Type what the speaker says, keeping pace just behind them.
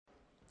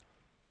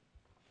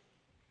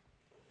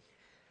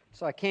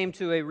So I came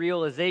to a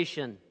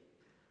realization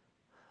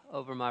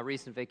over my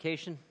recent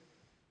vacation.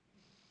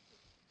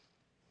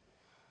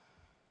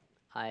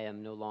 I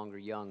am no longer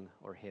young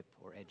or hip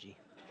or edgy.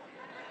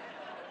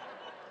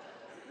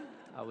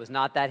 I was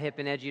not that hip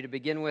and edgy to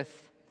begin with.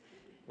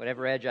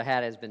 Whatever edge I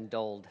had has been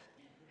dulled.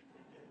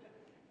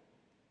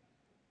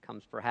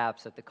 Comes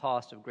perhaps at the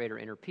cost of greater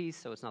inner peace,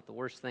 so it's not the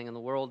worst thing in the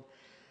world.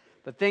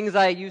 But things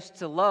I used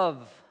to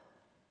love,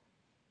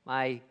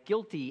 my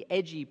guilty,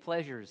 edgy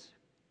pleasures.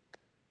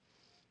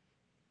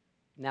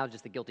 Now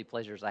just the guilty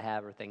pleasures I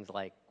have are things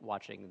like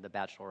watching The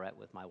Bachelorette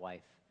with my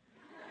wife.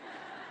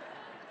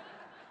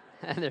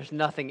 And there's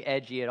nothing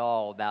edgy at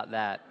all about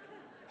that.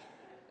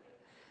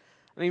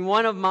 I mean,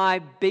 one of my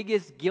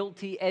biggest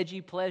guilty,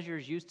 edgy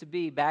pleasures used to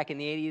be back in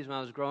the 80s when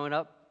I was growing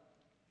up.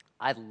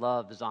 I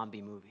loved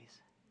zombie movies.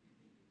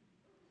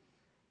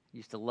 I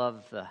used to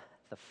love the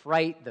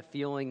fright, the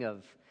feeling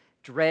of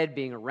dread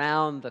being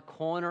around the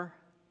corner.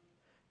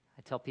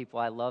 I tell people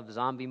I love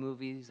zombie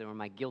movies. They were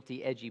my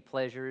guilty, edgy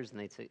pleasures, and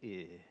they'd say,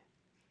 ew,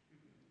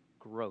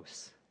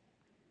 gross.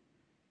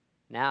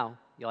 Now,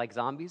 you like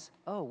zombies?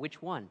 Oh,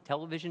 which one?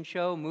 Television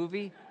show,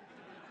 movie?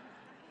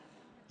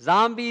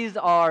 Zombies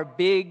are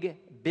big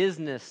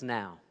business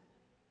now.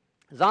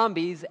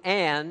 Zombies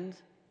and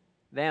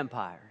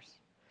vampires.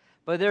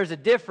 But there's a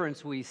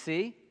difference we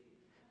see.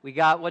 We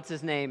got, what's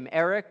his name,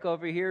 Eric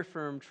over here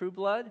from True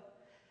Blood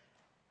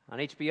on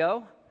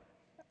HBO.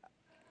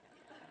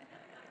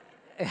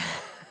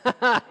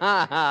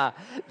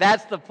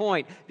 That's the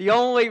point. The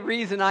only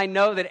reason I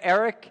know that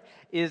Eric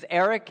is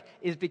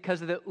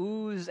because of the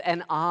oohs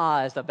and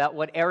ahs about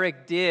what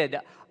Eric did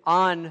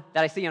that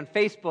I see on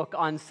Facebook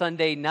on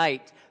Sunday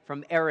night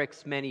from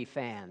Eric's many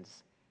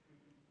fans.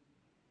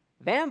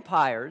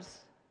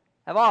 Vampires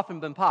have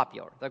often been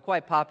popular. They're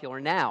quite popular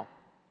now.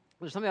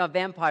 There's something about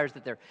vampires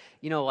that they're,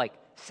 like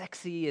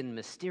sexy and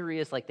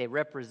mysterious, like they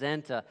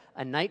represent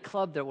a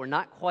nightclub that we're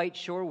not quite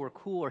sure we're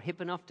cool or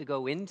hip enough to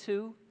go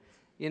into,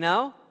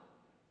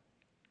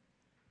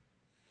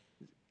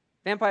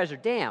 Vampires are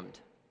damned.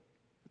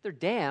 But they're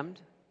damned,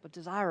 but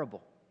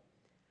desirable.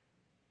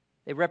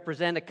 They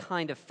represent a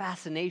kind of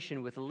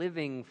fascination with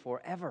living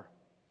forever.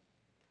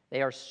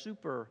 They are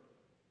super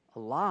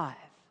alive,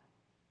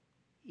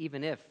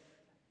 even if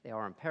they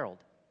are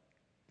imperiled.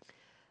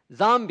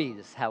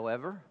 Zombies,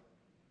 however,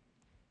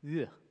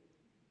 ugh.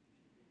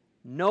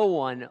 No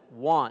one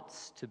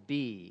wants to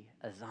be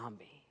a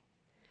zombie.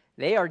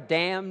 They are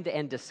damned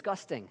and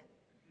disgusting.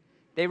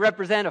 They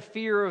represent a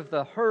fear of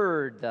the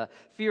herd, the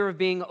fear of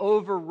being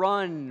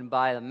overrun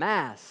by the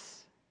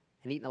mass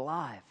and eaten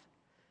alive.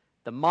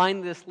 The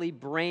mindlessly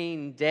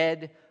brain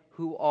dead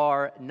who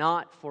are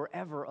not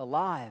forever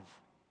alive,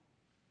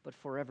 but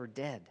forever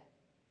dead.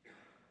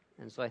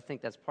 And so I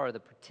think that's part of the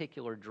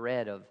particular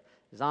dread of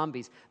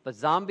zombies. But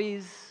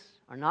zombies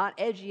are not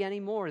edgy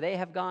anymore. They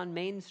have gone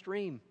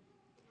mainstream.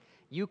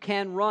 You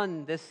can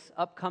run this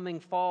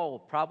upcoming fall,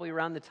 probably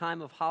around the time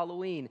of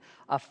Halloween,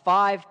 a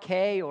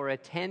 5K or a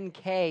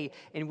 10K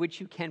in which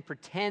you can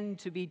pretend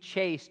to be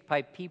chased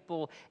by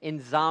people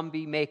in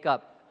zombie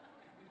makeup.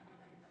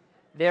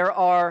 There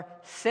are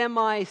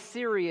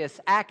semi-serious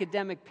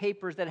academic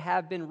papers that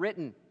have been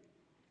written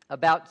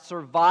about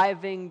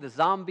surviving the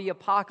zombie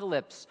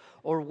apocalypse,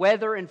 or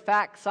whether, in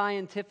fact,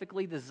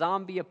 scientifically, the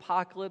zombie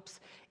apocalypse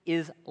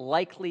is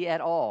likely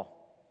at all.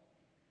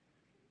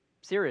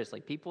 Seriously,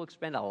 people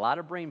expend a lot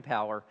of brain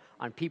power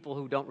on people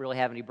who don't really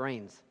have any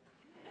brains.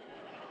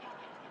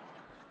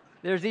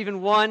 There's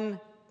even an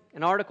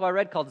article I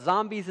read called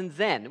Zombies and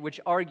Zen, which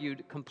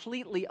argued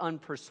completely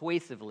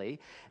unpersuasively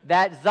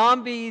that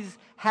zombies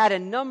had a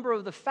number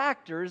of the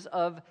factors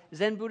of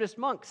Zen Buddhist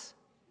monks.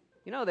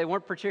 They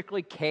weren't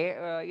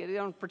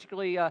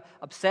particularly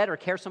upset or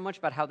care so much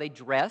about how they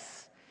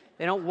dress.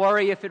 They don't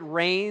worry if it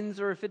rains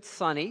or if it's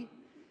sunny.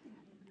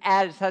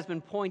 As has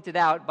been pointed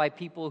out by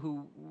people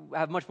who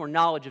have much more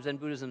knowledge of Zen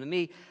Buddhism than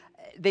me,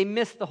 they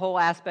miss the whole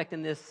aspect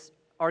in this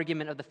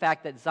argument of the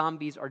fact that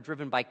zombies are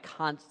driven by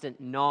constant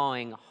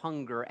gnawing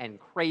hunger and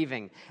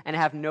craving and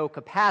have no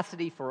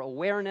capacity for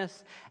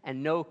awareness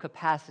and no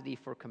capacity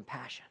for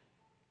compassion.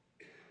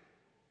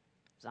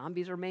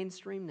 Zombies are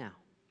mainstream now.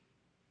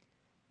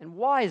 And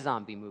why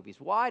zombie movies?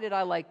 Why did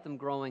I like them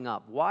growing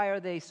up? Why are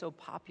they so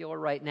popular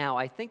right now?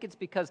 I think it's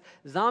because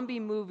zombie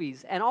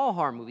movies, and all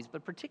horror movies,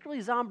 but particularly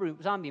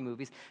zombie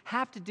movies,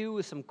 have to do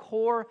with some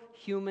core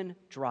human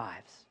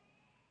drives.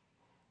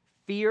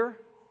 Fear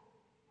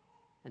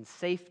and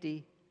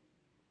safety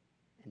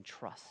and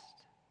trust.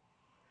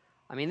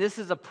 I mean, this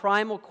is a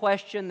primal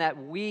question that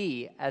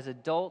we as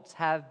adults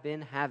have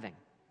been having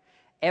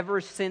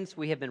ever since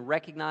we have been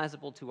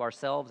recognizable to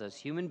ourselves as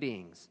human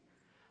beings.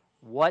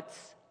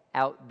 What's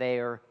out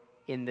there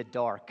in the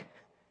dark?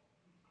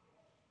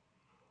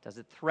 Does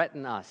it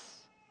threaten us?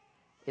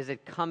 Is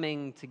it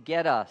coming to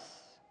get us?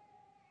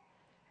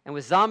 And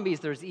with zombies,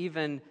 there's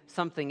even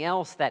something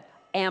else that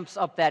amps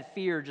up that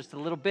fear just a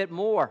little bit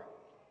more.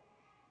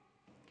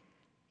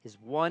 Is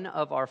one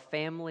of our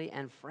family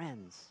and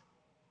friends,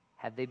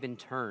 have they been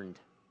turned?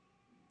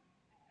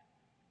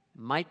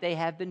 Might they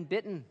have been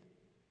bitten?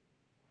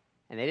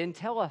 and they didn't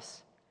tell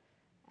us.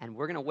 And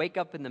we're going to wake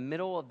up in the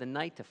middle of the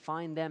night to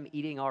find them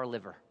eating our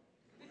liver.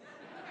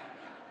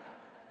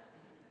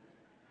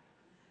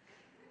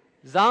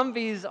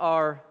 Zombies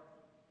are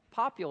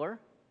popular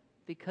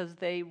because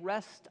they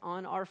rest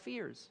on our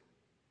fears,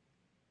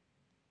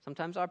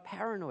 sometimes our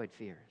paranoid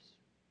fears.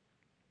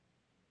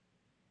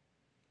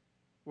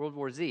 World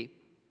War Z,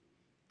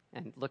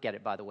 and look at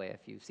it, by the way,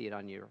 if you see it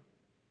on your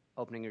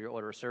opening of your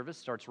order of service,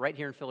 starts right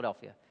here in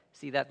Philadelphia.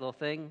 See that little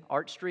thing,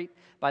 Arch Street?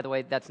 By the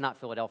way, that's not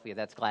Philadelphia,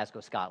 that's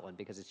Glasgow, Scotland,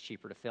 because it's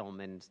cheaper to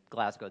film in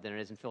Glasgow than it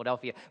is in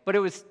Philadelphia. But it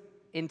was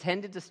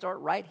intended to start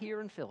right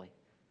here in Philly.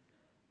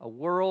 A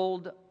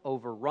world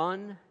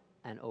overrun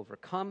and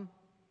overcome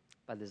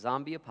by the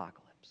zombie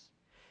apocalypse.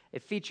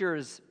 It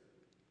features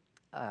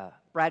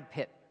Brad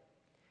Pitt,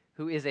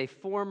 who is a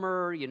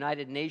former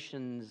United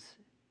Nations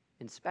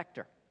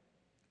investigator,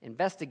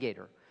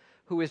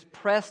 who is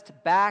pressed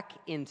back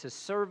into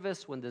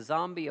service when the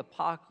zombie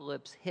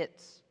apocalypse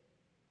hits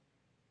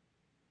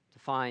to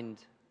find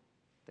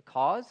the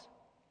cause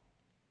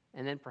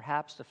and then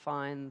perhaps to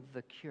find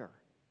the cure.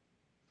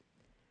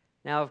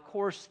 Now, of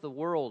course, the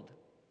world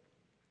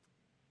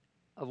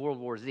of World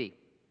War Z,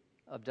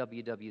 of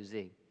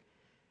WWZ,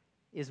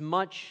 is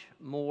much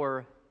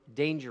more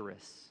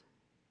dangerous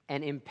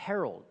and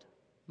imperiled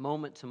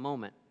moment to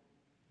moment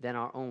than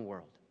our own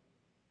world.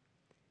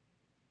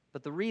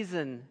 But the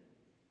reason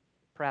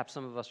perhaps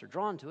some of us are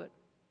drawn to it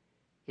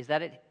is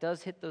that it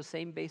does hit those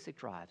same basic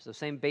drives, those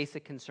same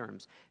basic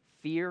concerns: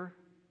 fear,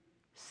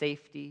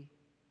 safety,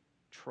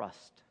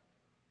 trust.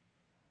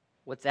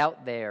 What's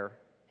out there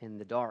in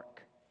the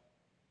dark?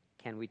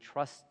 Can we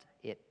trust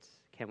it?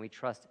 Can we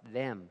trust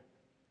them?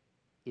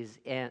 Is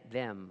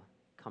them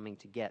coming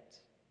to get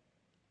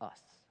us?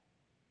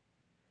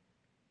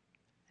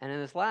 And in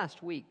this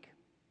last week,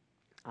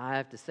 I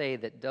have to say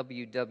that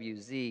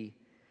WWZ,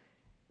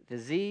 the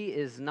Z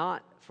is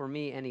not for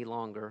me any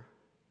longer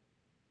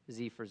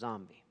Z for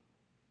zombie.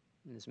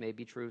 And this may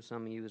be true of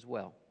some of you as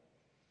well.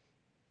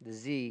 The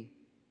Z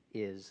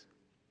is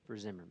for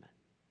Zimmerman.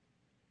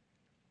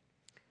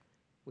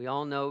 We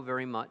all know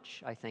very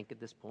much, I think, at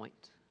this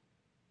point,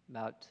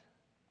 about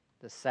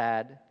the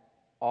sad,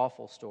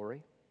 awful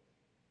story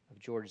of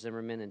George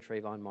Zimmerman and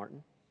Trayvon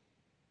Martin.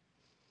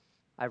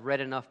 I've read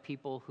enough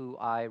people who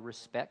I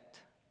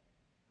respect,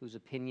 whose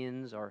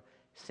opinions are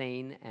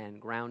sane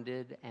and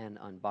grounded and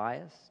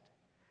unbiased,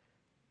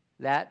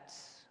 that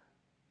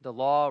the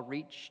law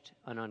reached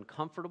an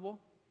uncomfortable,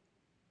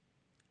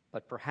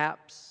 but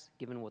perhaps,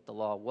 given what the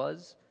law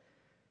was,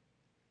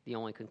 the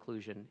only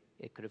conclusion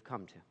it could have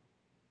come to.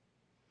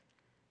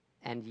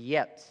 And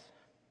yet,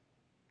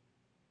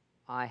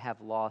 I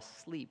have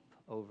lost sleep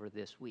over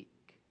this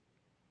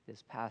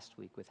past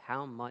week, with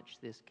how much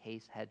this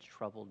case had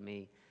troubled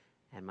me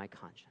and my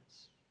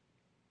conscience.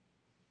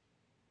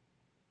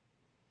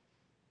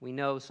 We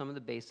know some of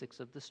the basics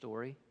of the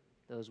story,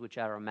 those which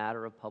are a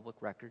matter of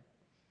public record,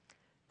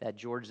 that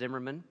George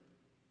Zimmerman,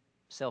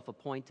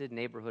 self-appointed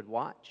neighborhood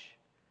watch,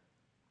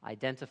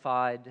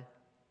 identified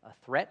a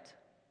threat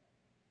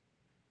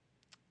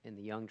in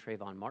the young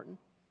Trayvon Martin,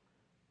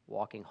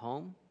 walking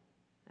home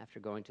after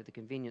going to the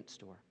convenience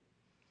store.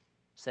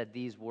 Said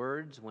these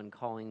words when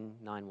calling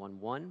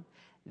 911,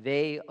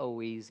 "They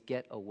always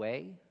get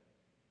away,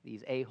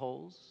 these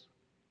a-holes,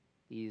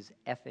 these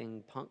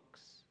effing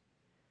punks."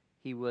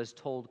 He was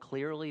told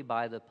clearly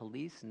by the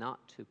police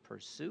not to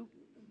pursue.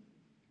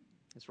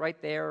 It's right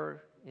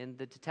there in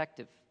the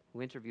detective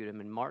who interviewed him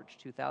in March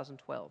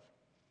 2012.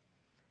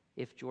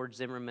 If George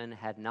Zimmerman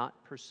had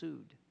not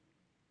pursued,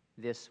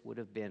 this would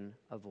have been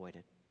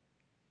avoided.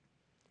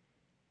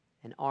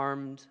 An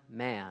armed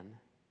man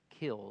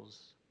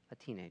kills a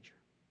teenager.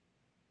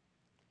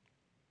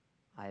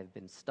 I have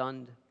been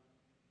stunned.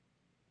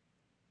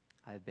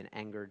 I have been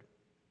angered.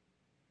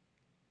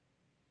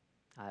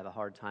 I have a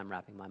hard time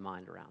wrapping my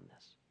mind around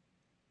this.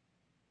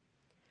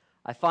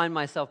 I find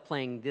myself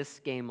playing this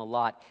game a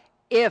lot.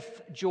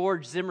 If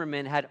George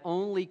Zimmerman had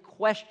only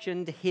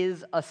questioned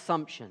his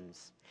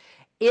assumptions,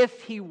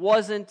 if he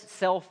wasn't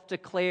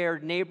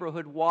self-declared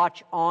neighborhood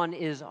watch on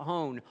his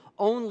own,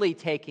 only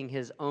taking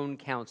his own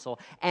counsel,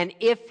 and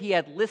if he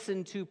had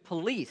listened to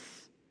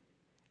police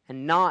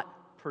and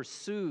not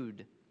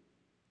pursued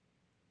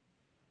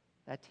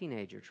that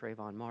teenager,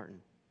 Trayvon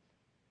Martin,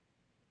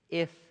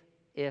 if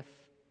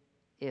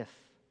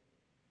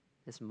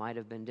this might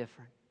have been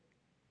different.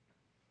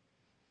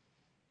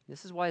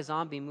 This is why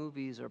zombie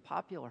movies are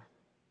popular.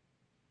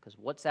 Because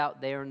what's out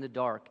there in the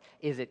dark?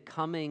 Is it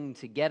coming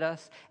to get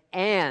us?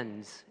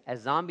 And,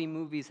 as zombie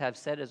movies have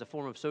said as a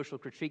form of social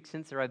critique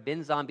since there have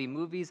been zombie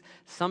movies,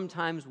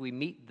 sometimes we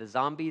meet the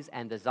zombies,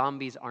 and the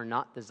zombies are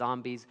not the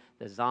zombies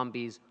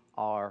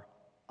are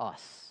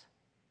us,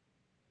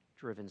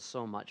 driven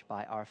so much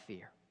by our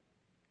fear.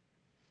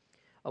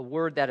 A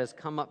word that has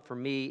come up for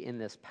me in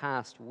this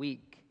past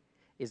week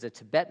is a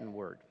Tibetan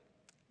word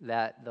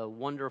that the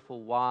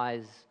wonderful,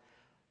 wise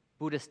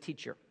Buddhist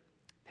teacher,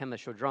 Pema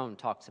Chodron,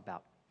 talks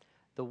about.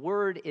 The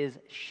word is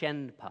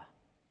Shenpa.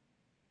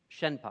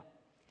 Shenpa.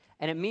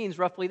 And it means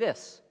roughly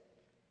this: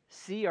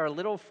 see our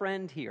little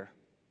friend here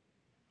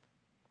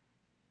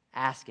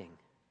asking,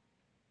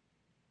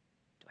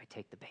 do I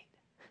take the bait?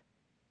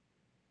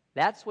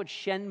 That's what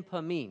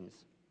Shenpa means.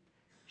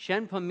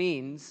 Shenpa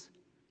means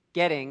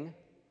getting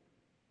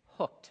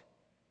hooked.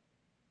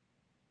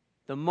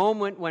 The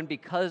moment when,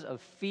 because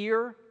of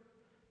fear,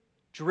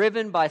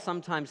 driven by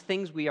sometimes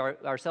things we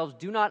ourselves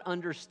do not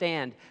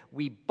understand,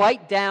 we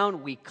bite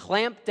down, we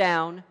clamp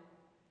down,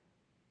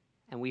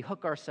 and we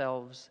hook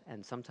ourselves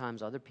and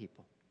sometimes other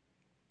people.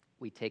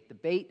 We take the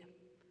bait,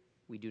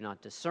 we do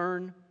not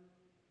discern,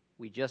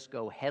 we just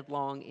go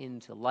headlong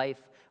into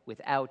life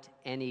without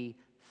any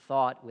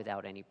thought,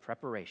 without any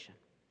preparation.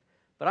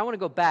 But I want to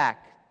go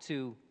back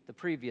to the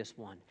previous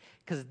one,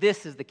 because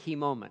this is the key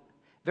moment.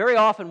 Very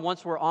often,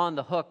 once we're on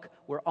the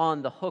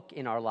hook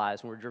in our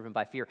lives when we're driven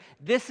by fear.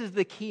 This is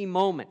the key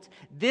moment.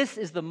 This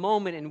is the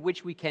moment in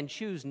which we can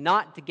choose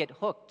not to get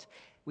hooked.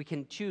 We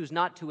can choose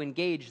not to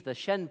engage the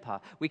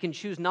Shenpa. We can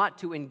choose not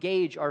to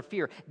engage our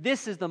fear.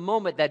 This is the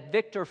moment that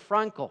Viktor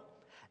Frankl,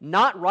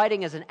 not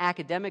writing as an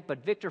academic,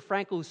 but Viktor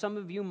Frankl, who some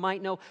of you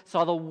might know,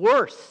 saw the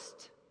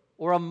worst,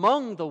 or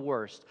among the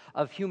worst,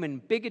 of human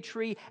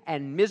bigotry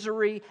and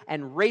misery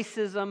and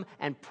racism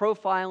and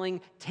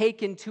profiling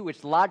taken to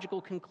its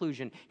logical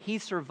conclusion. He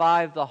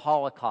survived the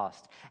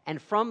Holocaust,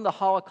 and from the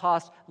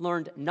Holocaust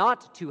learned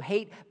not to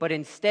hate, but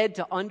instead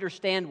to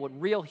understand what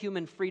real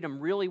human freedom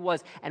really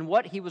was. And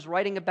what he was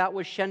writing about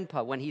was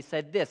Shenpa when he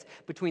said this: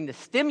 between the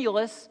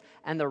stimulus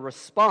and the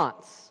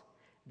response,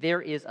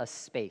 there is a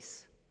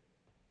space.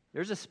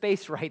 There's a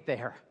space right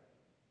there.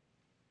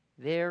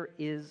 There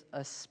is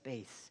a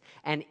space.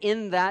 And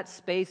in that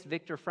space,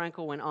 Viktor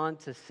Frankl went on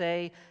to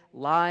say,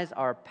 lies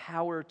our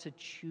power to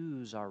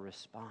choose our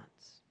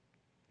response.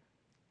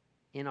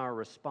 In our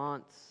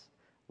response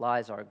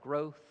lies our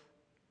growth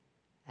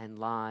and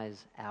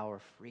lies our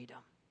freedom.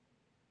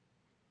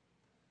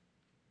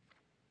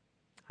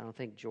 I don't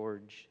think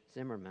George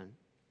Zimmerman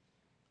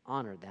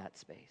honored that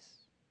space.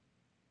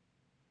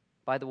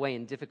 By the way,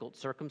 in difficult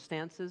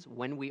circumstances,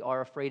 when we are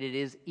afraid, it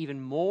is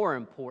even more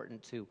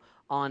important to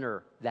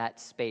honor that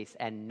space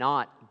and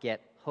not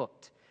get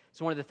hooked.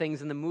 It's one of the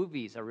things in the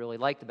movies I really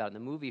liked about it, in the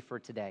movie for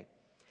today.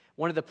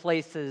 One of the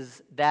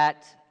places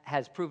that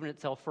has proven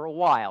itself for a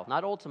while,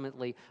 not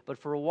ultimately, but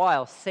for a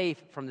while,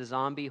 safe from the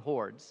zombie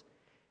hordes,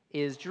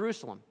 is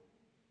Jerusalem,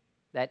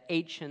 that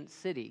ancient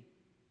city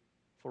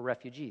for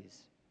refugees.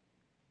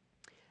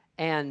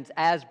 And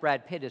as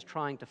Brad Pitt is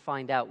trying to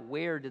find out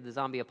where did the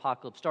zombie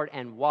apocalypse start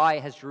and why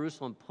has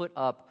Jerusalem put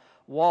up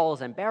walls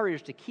and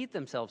barriers to keep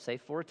themselves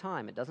safe for a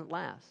time, it doesn't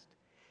last.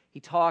 He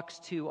talks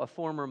to a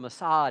former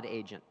Mossad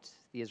agent,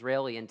 the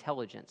Israeli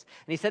intelligence,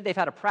 and he said they've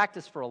had a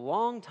practice for a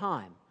long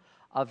time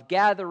of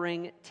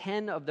gathering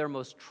 10 of their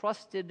most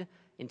trusted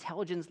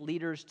intelligence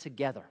leaders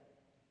together.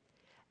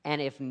 And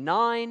if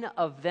 9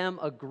 of them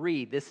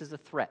agree this is a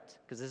threat,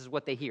 because this is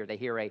what they hear. They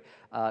hear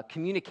a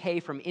communique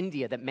from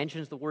India that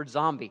mentions the word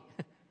zombie.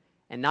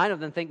 And 9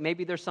 of them think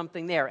maybe there's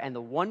something there. And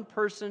the one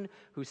person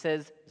who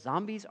says,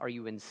 zombies, are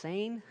you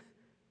insane?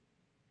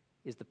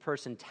 Is the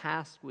person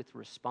tasked with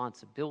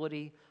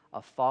responsibility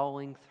of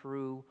following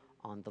through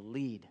on the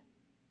lead.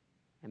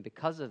 And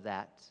because of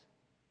that,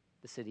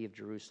 the city of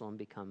Jerusalem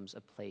becomes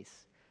a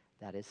place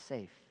that is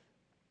safe.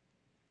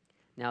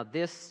 Now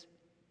this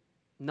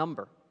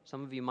number,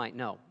 some of you might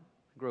know.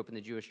 I grew up in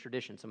the Jewish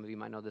tradition. Some of you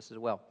might know this as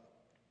well.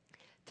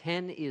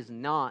 10 is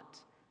not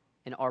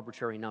an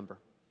arbitrary number.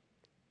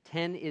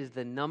 10 is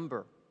the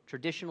number,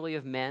 traditionally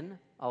of men,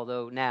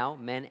 although now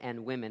men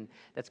and women,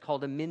 that's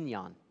called a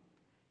minyan,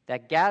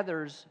 that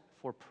gathers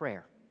for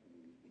prayer.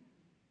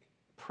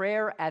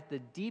 Prayer at the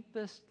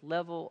deepest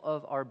level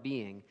of our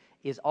being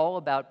is all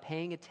about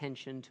paying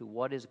attention to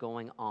what is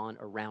going on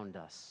around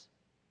us.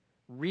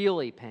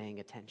 Really paying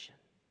attention.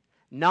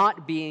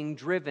 Not being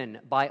driven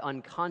by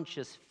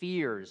unconscious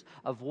fears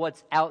of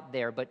what's out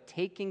there, but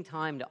taking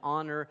time to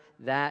honor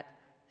that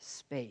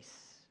space.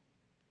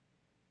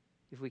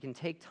 If we can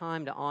take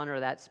time to honor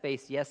that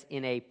space, yes,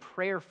 in a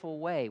prayerful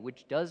way,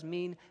 which does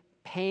mean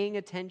paying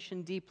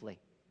attention deeply,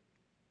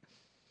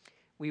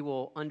 we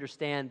will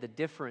understand the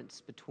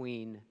difference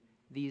between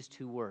these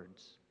two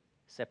words,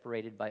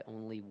 separated by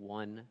only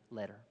one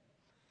letter.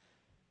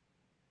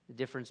 The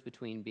difference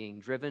between being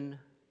driven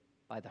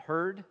by the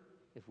herd,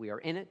 if we are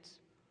in it,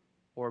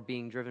 or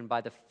being driven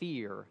by the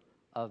fear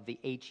of the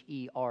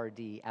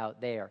H-E-R-D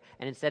out there.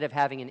 And instead of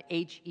having an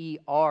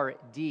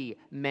H-E-R-D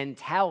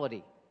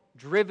mentality,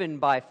 driven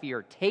by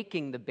fear,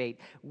 taking the bait,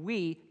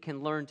 we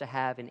can learn to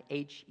have an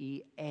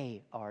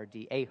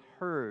H-E-A-R-D, a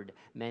herd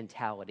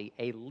mentality,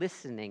 a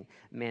listening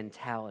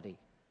mentality.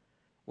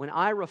 When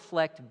I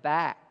reflect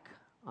back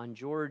on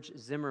George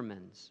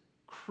Zimmerman's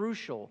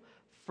crucial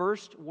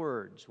first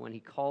words when he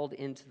called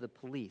into the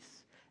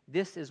police,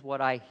 this is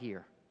what I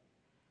hear.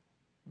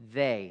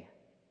 They,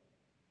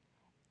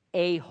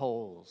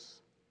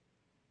 a-holes,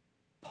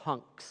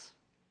 punks,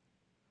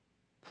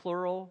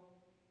 plural,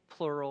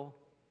 plural,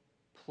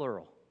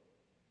 plural.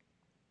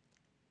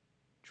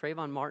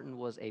 Trayvon Martin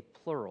was a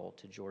plural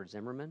to George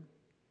Zimmerman,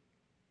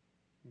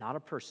 not a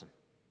person.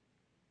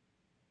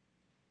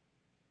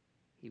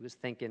 He was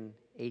thinking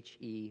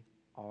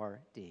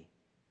H-E-R-D.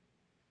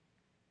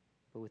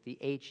 But with the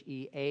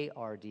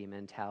H-E-A-R-D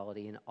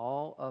mentality in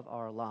all of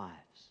our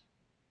lives,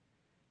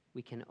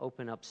 we can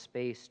open up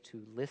space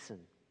to listen.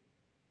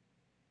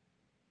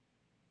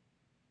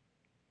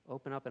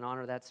 Open up and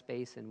honor that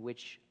space in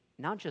which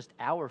not just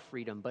our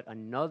freedom, but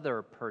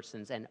another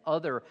person's and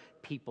other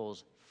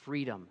people's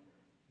freedom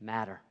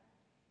matter.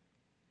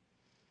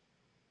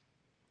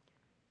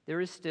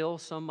 There is still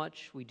so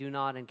much we do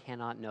not and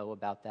cannot know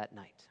about that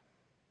night.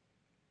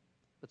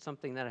 But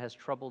something that has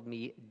troubled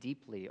me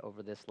deeply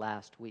over this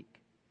last week.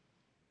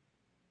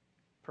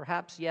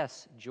 Perhaps,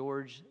 yes,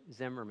 George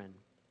Zimmerman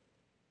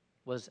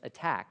was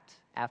attacked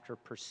after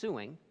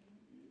pursuing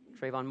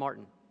Trayvon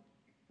Martin.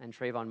 And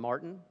Trayvon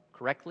Martin,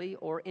 correctly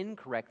or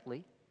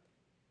incorrectly,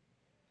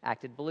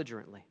 acted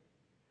belligerently.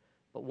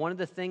 But one of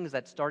the things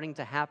that's starting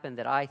to happen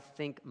that I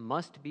think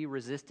must be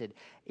resisted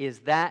is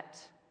that,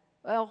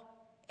 well,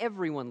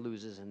 everyone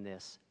loses in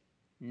this.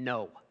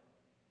 No.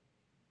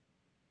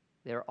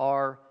 There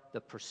are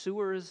the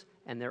pursuers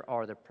and there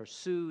are the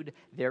pursued.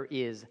 There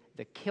is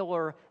the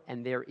killer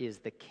and there is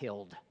the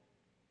killed.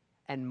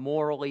 And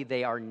morally,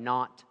 they are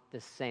not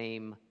the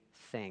same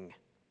thing.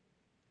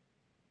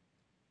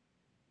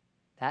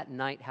 That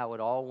night, how it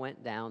all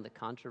went down, the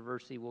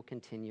controversy will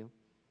continue.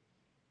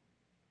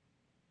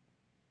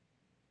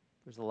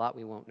 There's a lot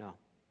we won't know.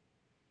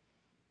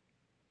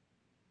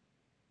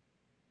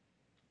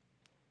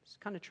 It's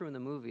kind of true in the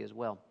movie as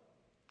well.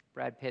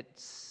 Brad Pitt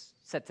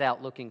sets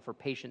out looking for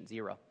patient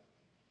zero.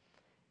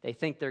 They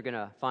think they're going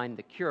to find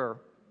the cure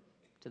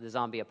to the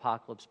zombie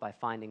apocalypse by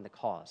finding the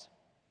cause.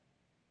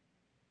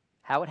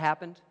 How it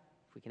happened,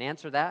 if we can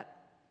answer that,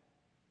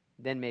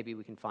 then maybe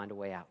we can find a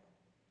way out.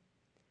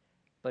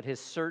 But his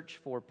search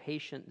for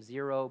patient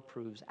zero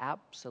proves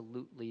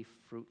absolutely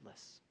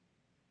fruitless.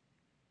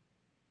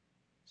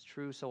 It's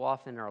true so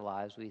often in our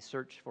lives. We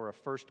search for a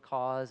first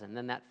cause, and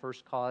then that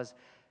first cause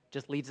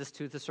just leads us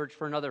to the search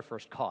for another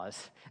first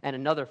cause, and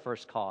another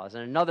first cause,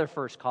 and another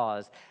first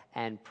cause.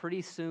 And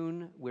pretty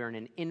soon, we're in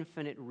an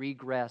infinite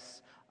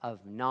regress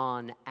of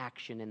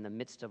non-action in the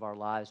midst of our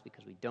lives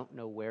because we don't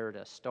know where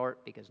to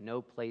start, because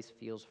no place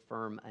feels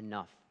firm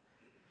enough.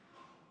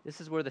 This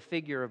is where the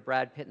figure of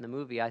Brad Pitt in the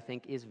movie, I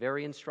think, is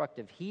very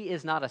instructive. He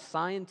is not a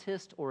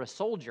scientist or a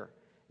soldier.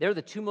 They're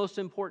the two most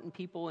important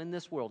people in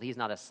this world. He's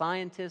not a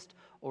scientist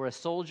or a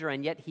soldier,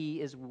 and yet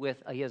he is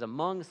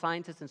among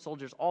scientists and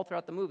soldiers all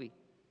throughout the movie.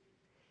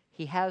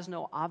 He has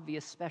no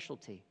obvious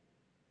specialty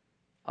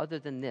other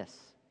than this.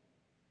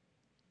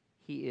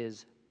 He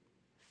is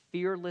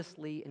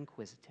fearlessly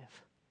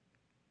inquisitive.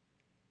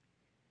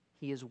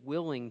 He is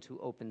willing to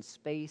open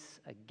space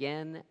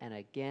again and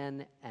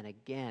again and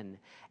again,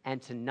 and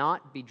to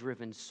not be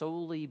driven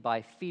solely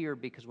by fear,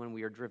 because when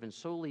we are driven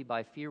solely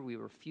by fear, we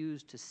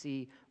refuse to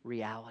see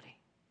reality.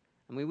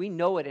 I mean, we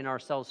know it in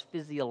ourselves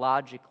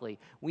physiologically.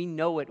 We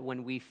know it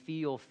when we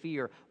feel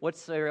fear.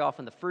 What's very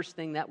often the first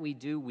thing that we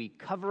do? We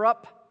cover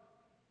up,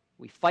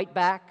 we fight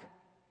back,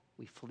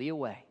 we flee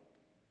away.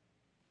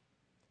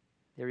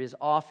 There is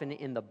often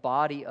in the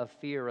body of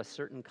fear a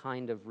certain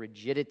kind of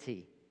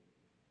rigidity.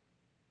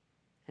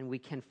 And we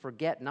can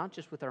forget, not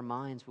just with our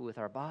minds, but with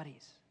our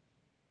bodies,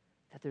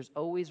 that there's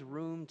always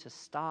room to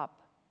stop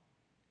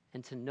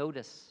and to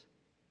notice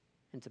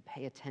and to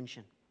pay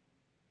attention.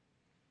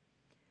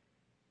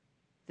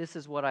 This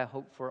is what I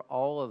hope for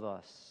all of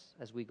us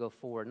as we go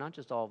forward, not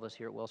just all of us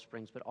here at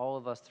Wellsprings, but all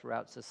of us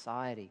throughout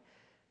society.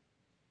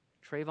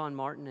 Trayvon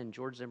Martin and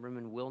George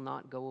Zimmerman will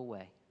not go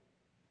away.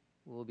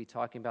 We'll be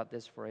talking about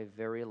this for a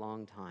very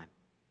long time.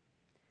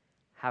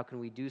 How can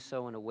we do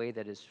so in a way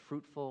that is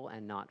fruitful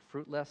and not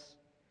fruitless?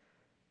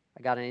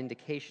 I got an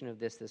indication of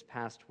this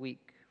past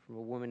week from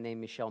a woman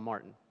named Michelle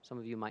Martin. Some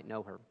of you might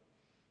know her.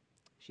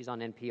 She's on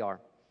NPR.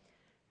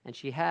 And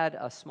she had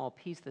a small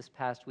piece this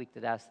past week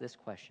that asked this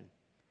question: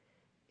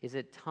 is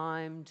it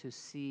time to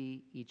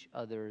see each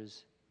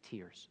other's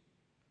tears?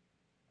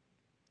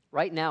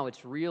 Right now,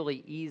 it's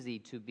really easy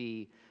to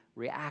be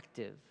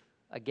reactive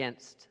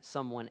against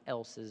someone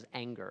else's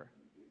anger,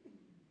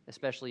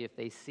 especially if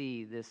they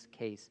see this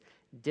case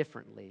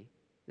differently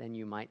than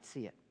you might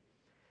see it.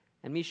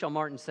 And Michelle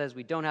Martin says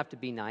we don't have to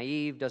be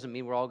naive. Doesn't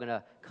mean we're all going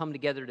to come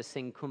together to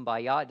sing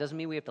Kumbaya. It doesn't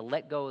mean we have to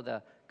let go of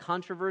the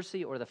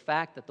controversy or the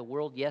fact that the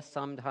world, yes,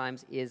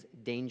 sometimes is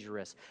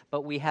dangerous.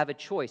 But we have a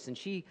choice. And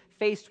she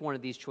faced one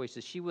of these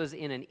choices. She was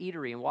in an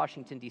eatery in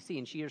Washington, D.C.,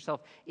 and she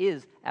herself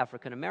is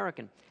African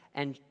American.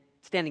 And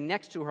standing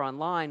next to her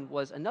online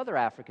was another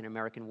African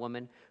American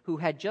woman who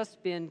had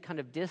just been kind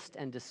of dissed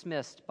and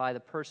dismissed by the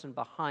person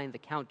behind the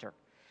counter.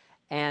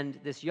 And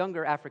this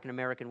younger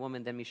African-American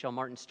woman than Michelle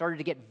Martin started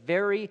to get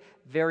very,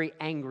 very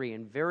angry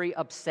and very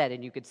upset.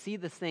 And you could see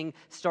this thing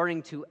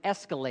starting to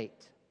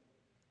escalate.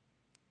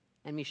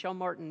 And Michelle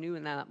Martin knew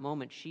in that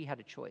moment she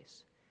had a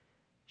choice.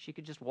 She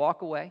could just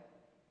walk away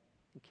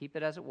and keep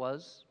it as it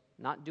was,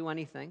 not do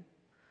anything.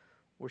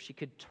 Or she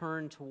could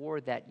turn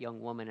toward that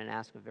young woman and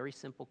ask a very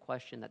simple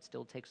question that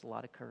still takes a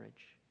lot of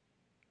courage.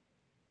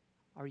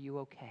 Are you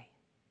okay?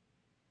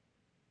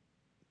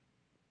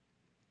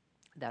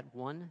 That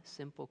one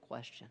simple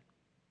question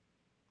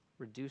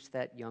reduced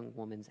that young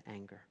woman's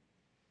anger.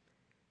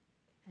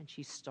 And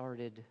she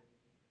started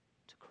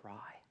to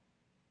cry.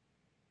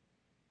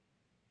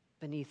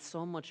 Beneath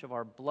so much of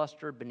our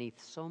bluster,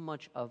 beneath so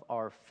much of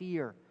our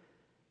fear,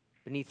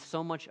 beneath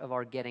so much of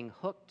our getting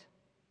hooked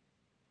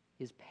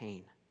is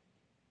pain.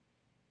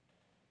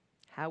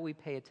 How we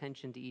pay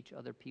attention to each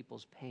other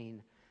people's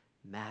pain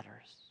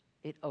matters.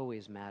 It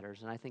always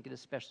matters, and I think it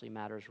especially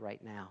matters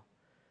right now.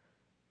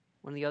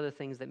 One of the other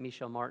things that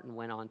Michelle Martin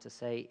went on to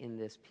say in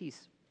this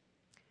piece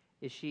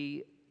is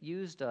she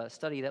used a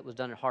study that was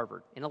done at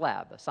Harvard in a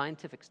lab, a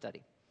scientific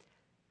study.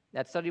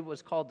 That study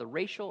was called the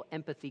Racial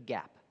Empathy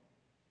Gap.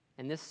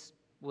 And this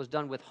was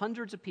done with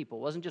hundreds of people.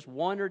 It wasn't just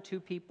one or two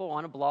people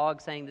on a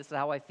blog saying, this is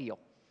how I feel.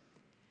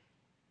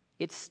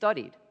 It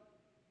studied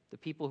the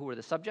people who were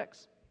the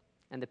subjects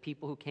and the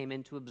people who came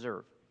in to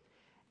observe.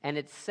 And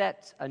it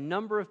set a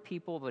number of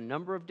people of a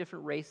number of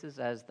different races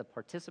as the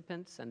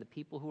participants and the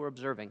people who were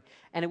observing.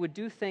 And it would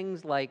do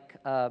things like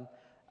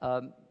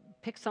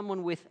pick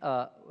someone with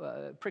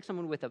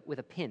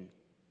a pin,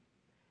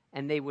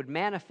 and they would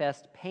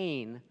manifest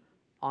pain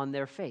on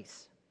their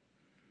face.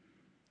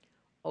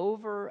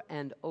 Over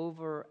and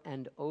over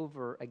and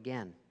over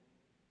again.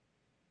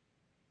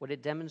 What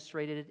it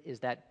demonstrated is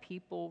that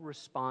people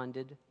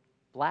responded,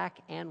 black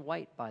and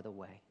white, by the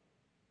way,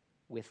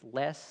 with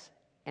less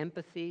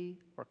empathy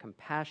or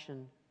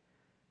compassion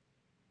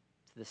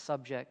to the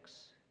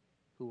subjects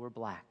who were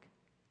black.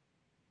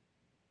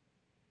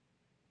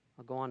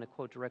 I'll go on to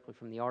quote directly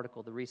from the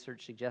article. The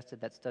research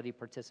suggested that study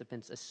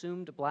participants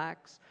assumed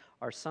blacks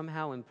are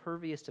somehow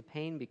impervious to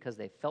pain because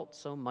they felt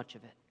so much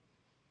of it.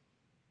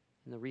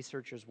 In the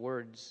researchers'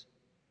 words,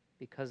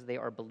 because they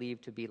are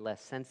believed to be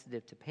less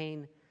sensitive to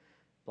pain,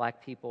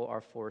 black people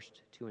are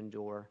forced to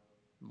endure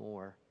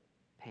more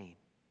pain.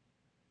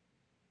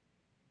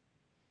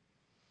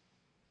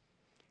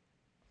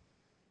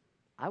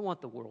 I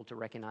want the world to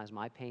recognize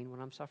my pain when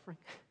I'm suffering.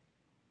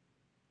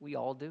 We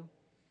all do.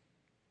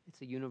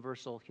 It's a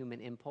universal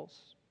human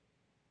impulse.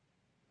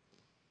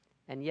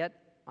 And yet,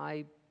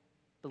 I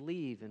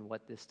believe in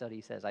what this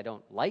study says. I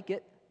don't like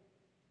it,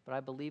 but I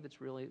believe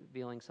it's really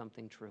revealing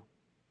something true,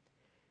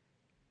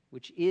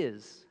 which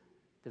is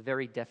the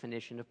very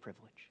definition of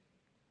privilege.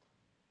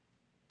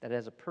 That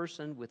as a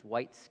person with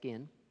white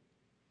skin,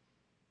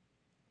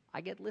 I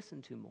get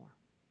listened to more.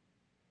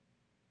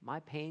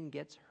 My pain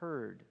gets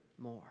heard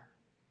more.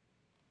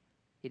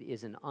 It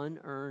is an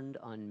unearned,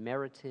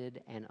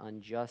 unmerited, and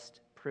unjust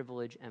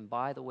privilege, and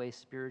by the way,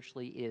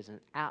 spiritually, it is an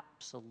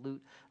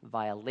absolute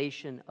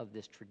violation of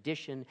this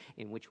tradition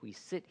in which we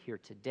sit here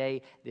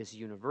today, this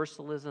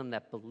universalism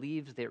that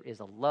believes there is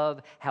a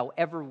love,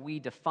 however we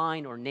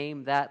define or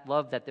name that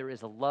love, that there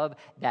is a love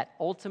that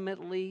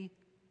ultimately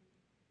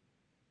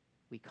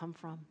we come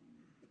from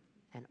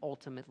and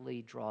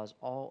ultimately draws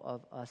all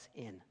of us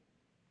in.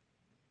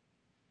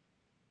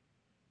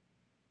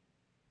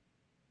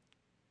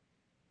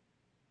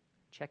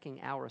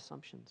 Checking our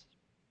assumptions,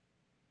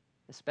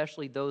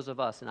 especially those of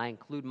us, and I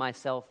include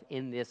myself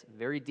in this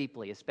very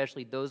deeply,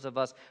 especially those of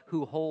us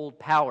who hold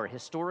power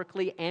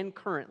historically and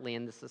currently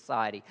in the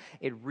society.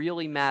 It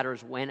really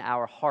matters when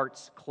our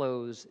hearts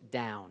close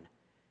down.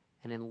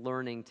 And in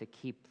learning to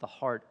keep the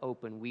heart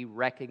open, we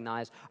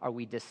recognize, are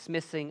we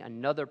dismissing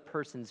another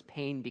person's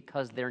pain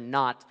because they're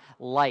not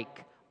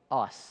like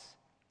us?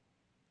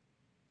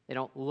 They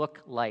don't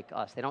look like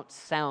us. They don't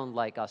sound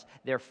like us.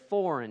 They're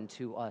foreign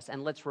to us.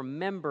 And let's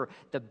remember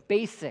the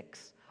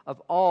basics of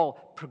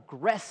all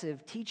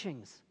progressive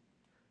teachings.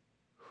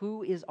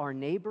 Who is our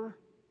neighbor?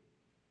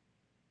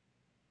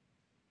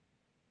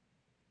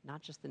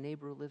 Not just the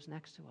neighbor who lives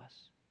next to us.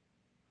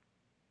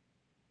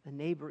 The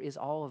neighbor is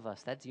all of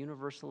us. That's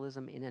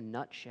universalism in a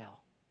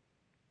nutshell.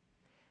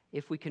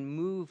 If we can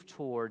move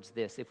towards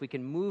this, if we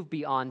can move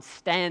beyond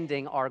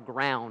standing our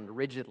ground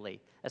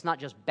rigidly, that's not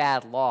just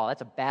bad law,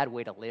 that's a bad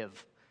way to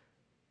live.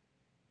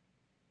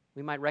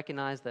 We might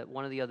recognize that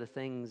one of the other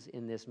things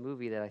in this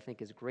movie that I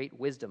think is great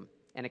wisdom,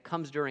 and it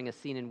comes during a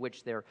scene in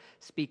which they're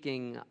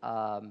speaking,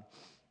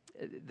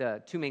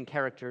 the two main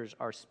characters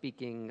are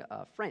speaking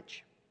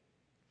French.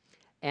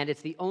 And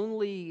it's the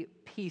only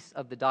piece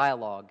of the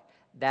dialogue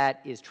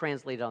that is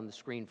translated on the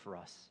screen for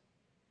us.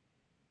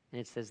 And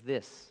it says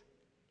this: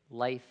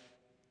 life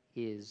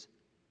is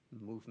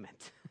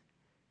movement.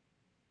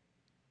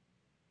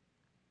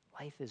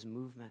 Life is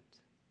movement.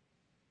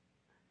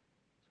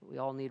 That's what we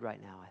all need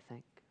right now, I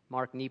think.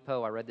 Mark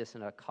Nepo, I read this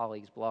in a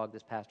colleague's blog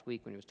this past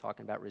week when he was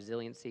talking about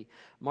resiliency.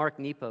 Mark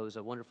Nepo is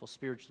a wonderful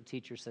spiritual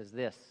teacher, says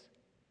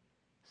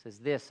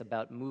this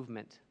about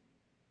movement.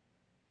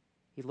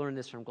 He learned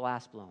this from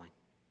glass blowing.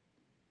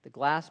 The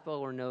glass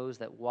blower knows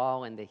that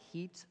while in the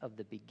heat of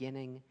the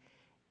beginning,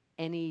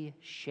 any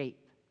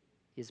shape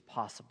is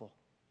possible.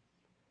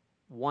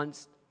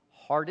 Once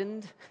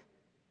hardened,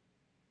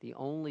 the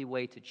only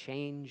way to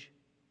change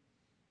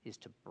is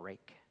to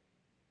break.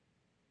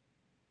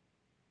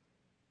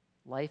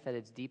 Life at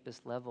its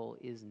deepest level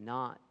is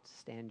not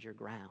stand your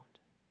ground.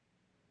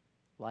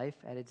 Life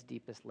at its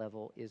deepest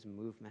level is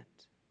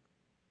movement.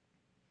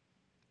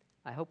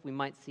 I hope we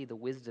might see the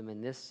wisdom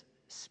in this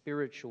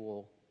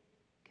spiritual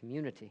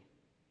community,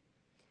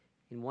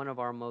 in one of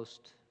our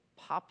most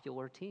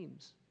popular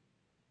teams,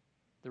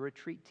 the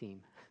retreat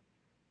team.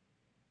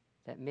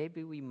 That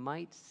maybe we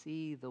might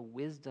see the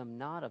wisdom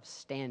not of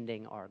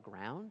standing our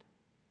ground,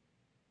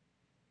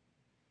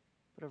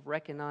 but of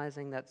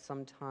recognizing that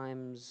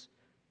sometimes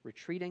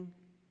retreating,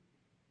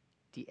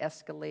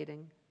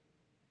 de-escalating,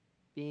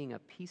 being a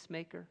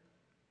peacemaker,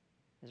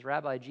 as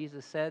Rabbi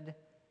Jesus said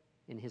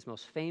in his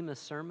most famous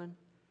sermon,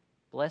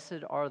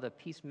 "Blessed are the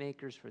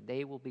peacemakers, for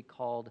they will be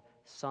called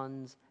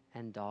sons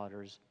and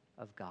daughters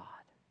of God."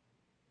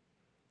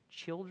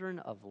 Children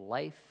of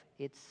life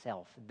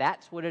itself.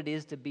 That's what it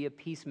is to be a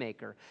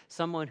peacemaker.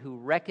 Someone who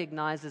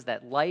recognizes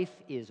that life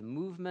is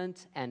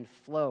movement and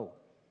flow.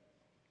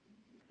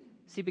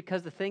 See,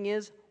 because the thing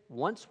is,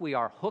 once we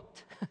are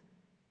hooked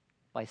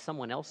by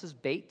someone else's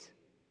bait,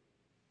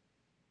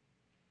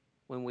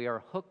 when we are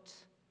hooked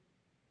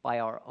by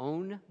our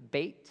own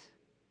bait,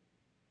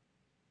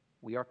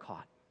 we are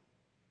caught.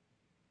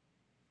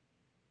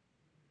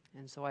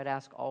 And so I'd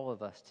ask all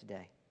of us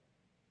today,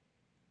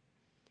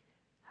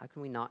 how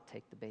can we not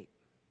take the bait?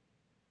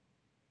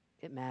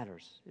 It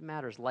matters. It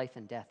matters. Life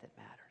and death, it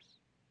matters.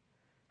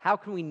 How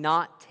can we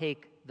not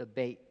take the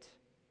bait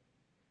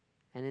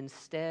and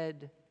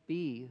instead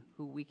be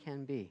who we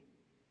can be?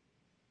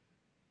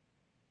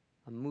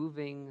 A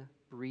moving,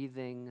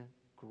 breathing,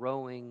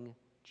 growing,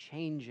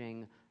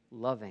 changing,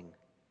 loving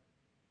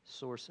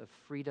source of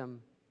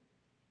freedom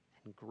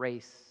and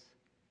grace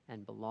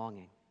and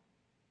belonging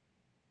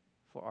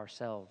for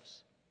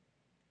ourselves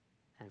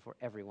and for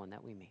everyone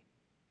that we meet.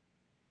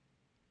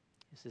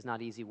 This is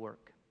not easy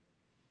work,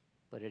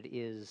 but it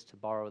is, to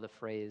borrow the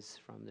phrase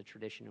from the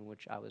tradition in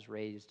which I was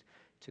raised,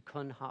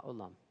 tikkun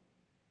ha'olam.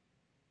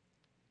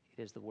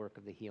 It is the work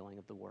of the healing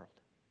of the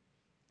world.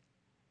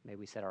 May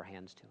we set our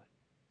hands to it.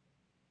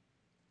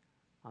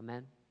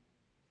 Amen.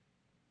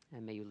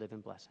 And may you live in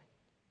blessing.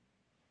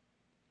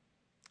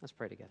 Let's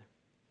pray together.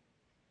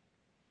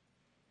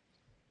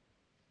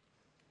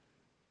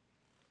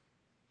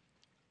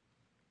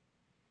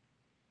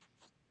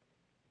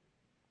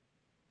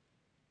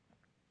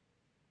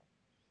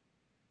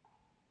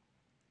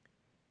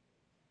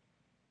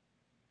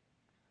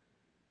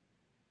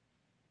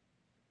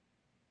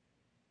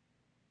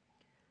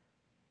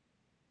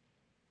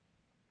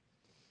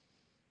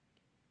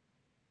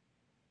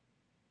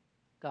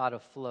 God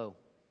of flow,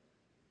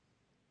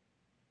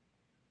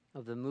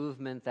 of the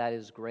movement that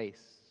is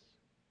grace,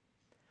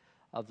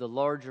 of the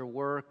larger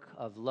work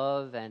of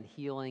love and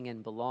healing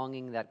and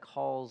belonging that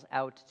calls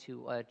out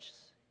to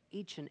us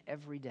each and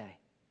every day.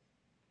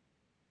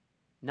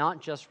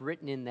 Not just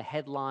written in the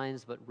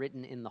headlines, but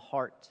written in the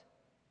heart,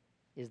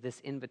 is this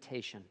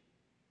invitation.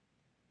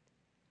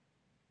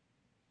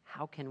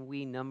 How can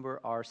we number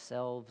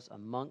ourselves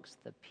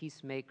amongst the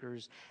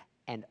peacemakers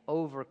and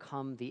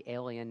overcome the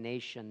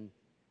alienation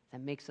that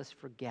makes us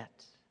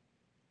forget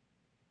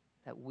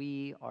that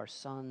we are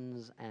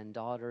sons and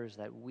daughters,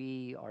 that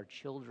we are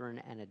children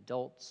and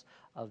adults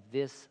of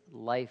this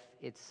life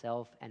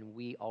itself, and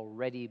we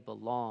already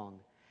belong,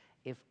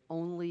 if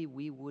only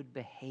we would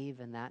behave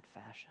in that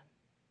fashion.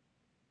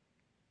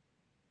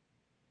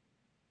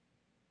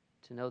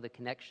 To know the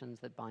connections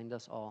that bind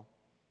us all,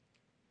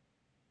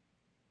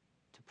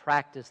 to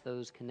practice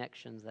those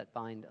connections that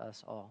bind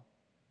us all,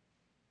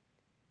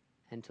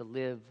 and to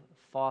live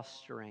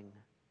fostering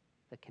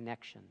the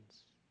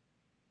connections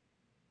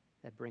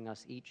that bring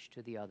us each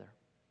to the other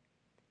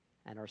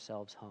and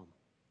ourselves home.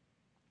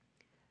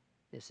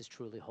 This is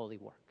truly holy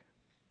work.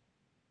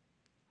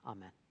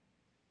 Amen.